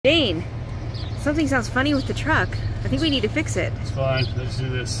Dane, something sounds funny with the truck. I think we need to fix it. It's fine. Let's do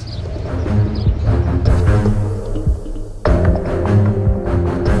this.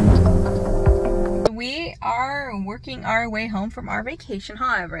 We are working our way home from our vacation,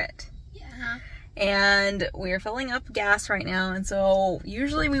 huh, Everett? Yeah. And we're filling up gas right now, and so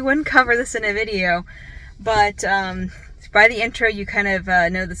usually we wouldn't cover this in a video, but by the intro you kind of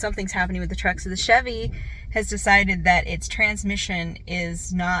know that something's happening with the truck. So the Chevy has decided that its transmission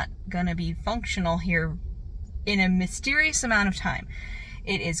is not gonna be functional here in a mysterious amount of time.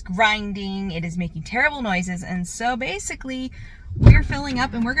 It is grinding, it is making terrible noises, and so basically we're filling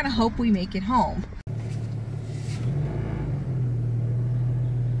up and we're gonna hope we make it home.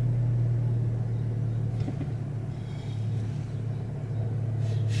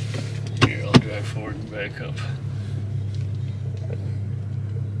 Here, I'll drive forward and back up.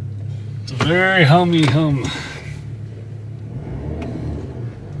 It's a very hummy hum.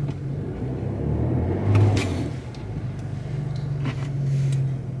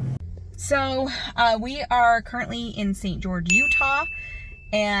 So we are currently in St. George, Utah,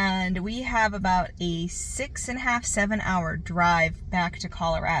 and we have about a 6.5 to 7 hour drive back to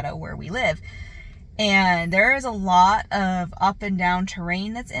Colorado where we live. And there is a lot of up and down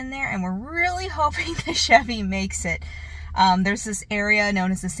terrain that's in there, and we're really hoping the Chevy makes it. There's this area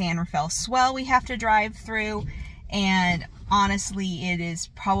known as the San Rafael Swell we have to drive through, and honestly it is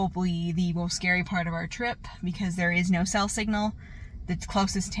probably the most scary part of our trip because there is no cell signal. The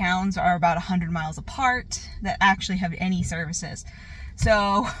closest towns are about 100 miles apart that actually have any services.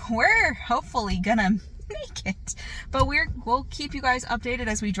 So we're hopefully gonna make it, but we'll keep you guys updated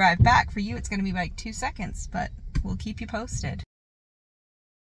as we drive back. For you it's gonna be like 2 seconds, but we'll keep you posted.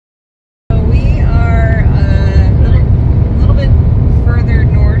 So we are a little bit further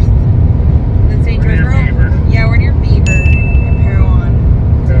north than St. George. Yeah, we're near Beaver in Parowan.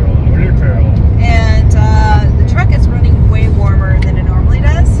 We're near Parowan. And the truck is running way warmer than it normally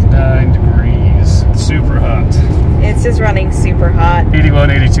does. 9 degrees. It's super hot. It's just running super hot.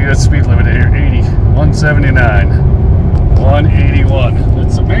 81, 82, that's the speed limit here. 80, 179, 181.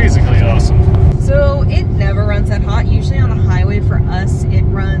 That's amazingly awesome. So it never runs that hot. Usually on a highway for us, it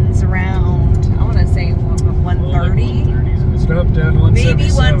runs around, I want to say 130. It's dropped down to 177.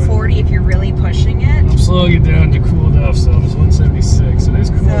 Maybe 140 if you're really pushing it. I'm slowing it down to cooled off some. It's 176. It is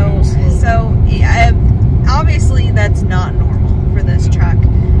cool. So obviously that's not normal for this truck.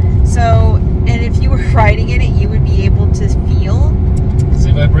 So, and if you were riding in it, you would be able to feel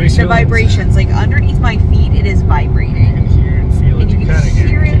the vibrations. Like underneath my feet, it is vibrating. You can hear and feel it. And you can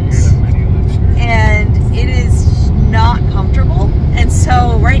hear it. And it is not comfortable. And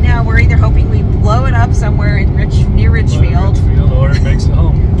so right now we're either hoping we blow it up somewhere in near Richfield, or it makes it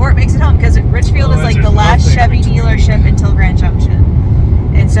home. Or it makes it home, because Richfield is like the last Chevy dealership until Grand Junction.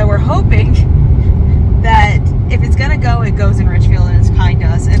 And so we're hoping that if it's gonna go, it goes in Richfield and is kind to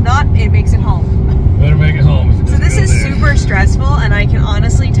us. If not, it makes it home. Better make it home. If it so this is super stressful, and I can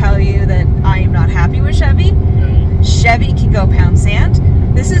honestly tell you that I am not happy with Chevy. Yeah. Chevy can go pound sand.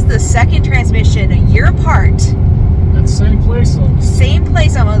 This is the second transmission a year apart. At the same place almost. Same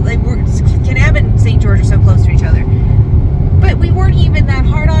place almost. Like Kanab and St. George are so close to each other. But we weren't even that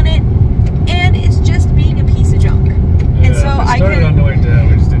hard on it, and it's just being a piece of junk. Yeah, and so I started on the way down,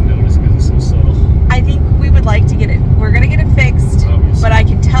 we just didn't notice because it's so subtle. I think we would like to get it. We're gonna get it fixed, obviously. But I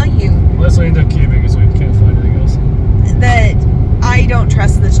can tell you, unless I end up keeping it, so we can't find anything else, that I don't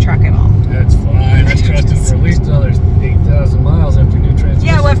trust this truck at all. That's fine. I trust it for at least another 8,000 miles after new transmission.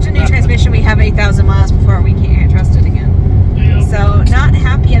 Yeah, well, after new transmission, we have 8,000 miles before we can't trust it again. Yep. So not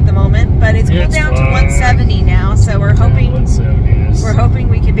happy at the moment, but it's cooled down to 170 now. So we're hoping 170, yes. We're hoping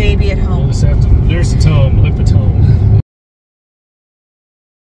we can baby it home. We'll just have to nurse it home, limp it home.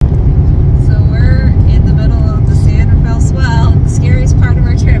 So we're in the middle of the San Rafael Swell, the scariest part of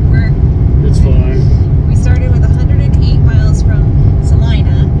our trip. It's fine. We started with 108 miles from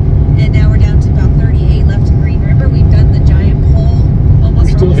Salina, and now we're down to about 38 left in Green River. We've done the giant pole.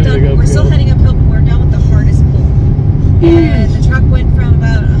 We're still heading uphill, but we're done with the hardest pull. And the truck went from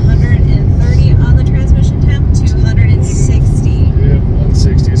about 130 on the transmission temp to 160. Yep,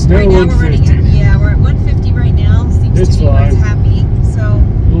 160. It's now 150. We're at 150 right now.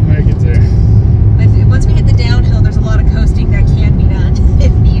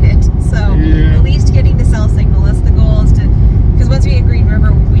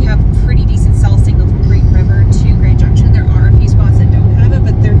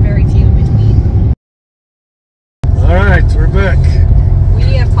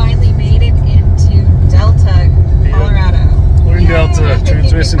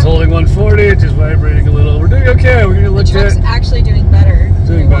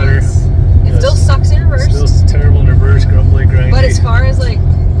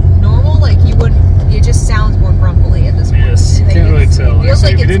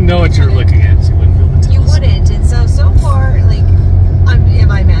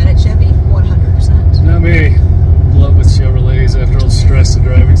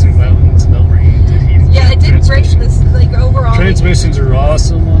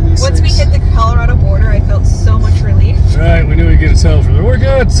 So we're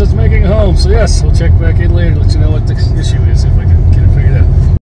good, so it's making it home. So yes, we'll check back in later, let you know what the issue is, if I can get it figured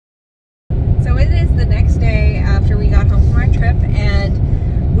out. So it is the next day after we got home from our trip,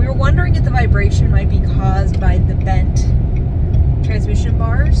 and we were wondering if the vibration might be caused by the bent transmission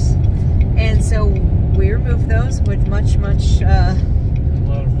bars. And so we removed those with much A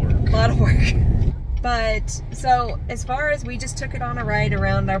lot of work. But so as far as we just took it on a ride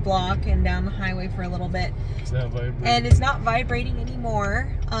around our block and down the highway for a little bit, It's not vibrating. and it's not vibrating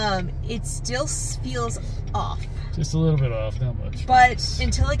anymore. It still feels off, Just a little bit off, not much. but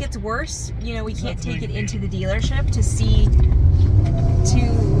until it gets worse, you know, we can't take it into the dealership to see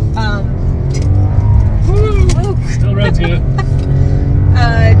Still runs good.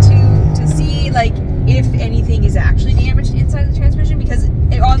 to see like if anything is actually damaged inside the transmission, because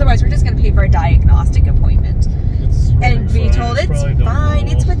otherwise we're just going to pay for a diagnostic appointment. And we told it's fine,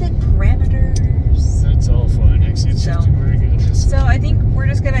 it's within parameters. It's all fine. Actually, it's just very good. So I think we're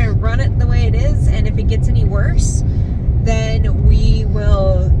just going to run it the way it is, and if it gets any worse, then we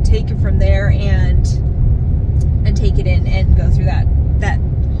will take it from there and take it in and go through that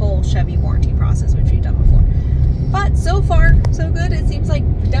whole Chevy warranty process, which we've done before. But so far, so good. It seems like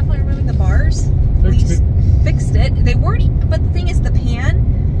definitely removing the bars fixed it. They weren't, but the thing is, the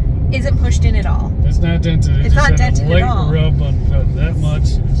pan isn't pushed in at all. It's not dented. It's not dented at all. Light rub on that much.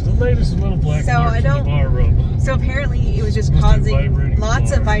 It's the latest little black mark from the bar rub. So apparently it was just causing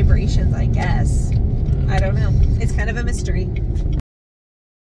lots of vibrations, I guess. I don't know. It's kind of a mystery.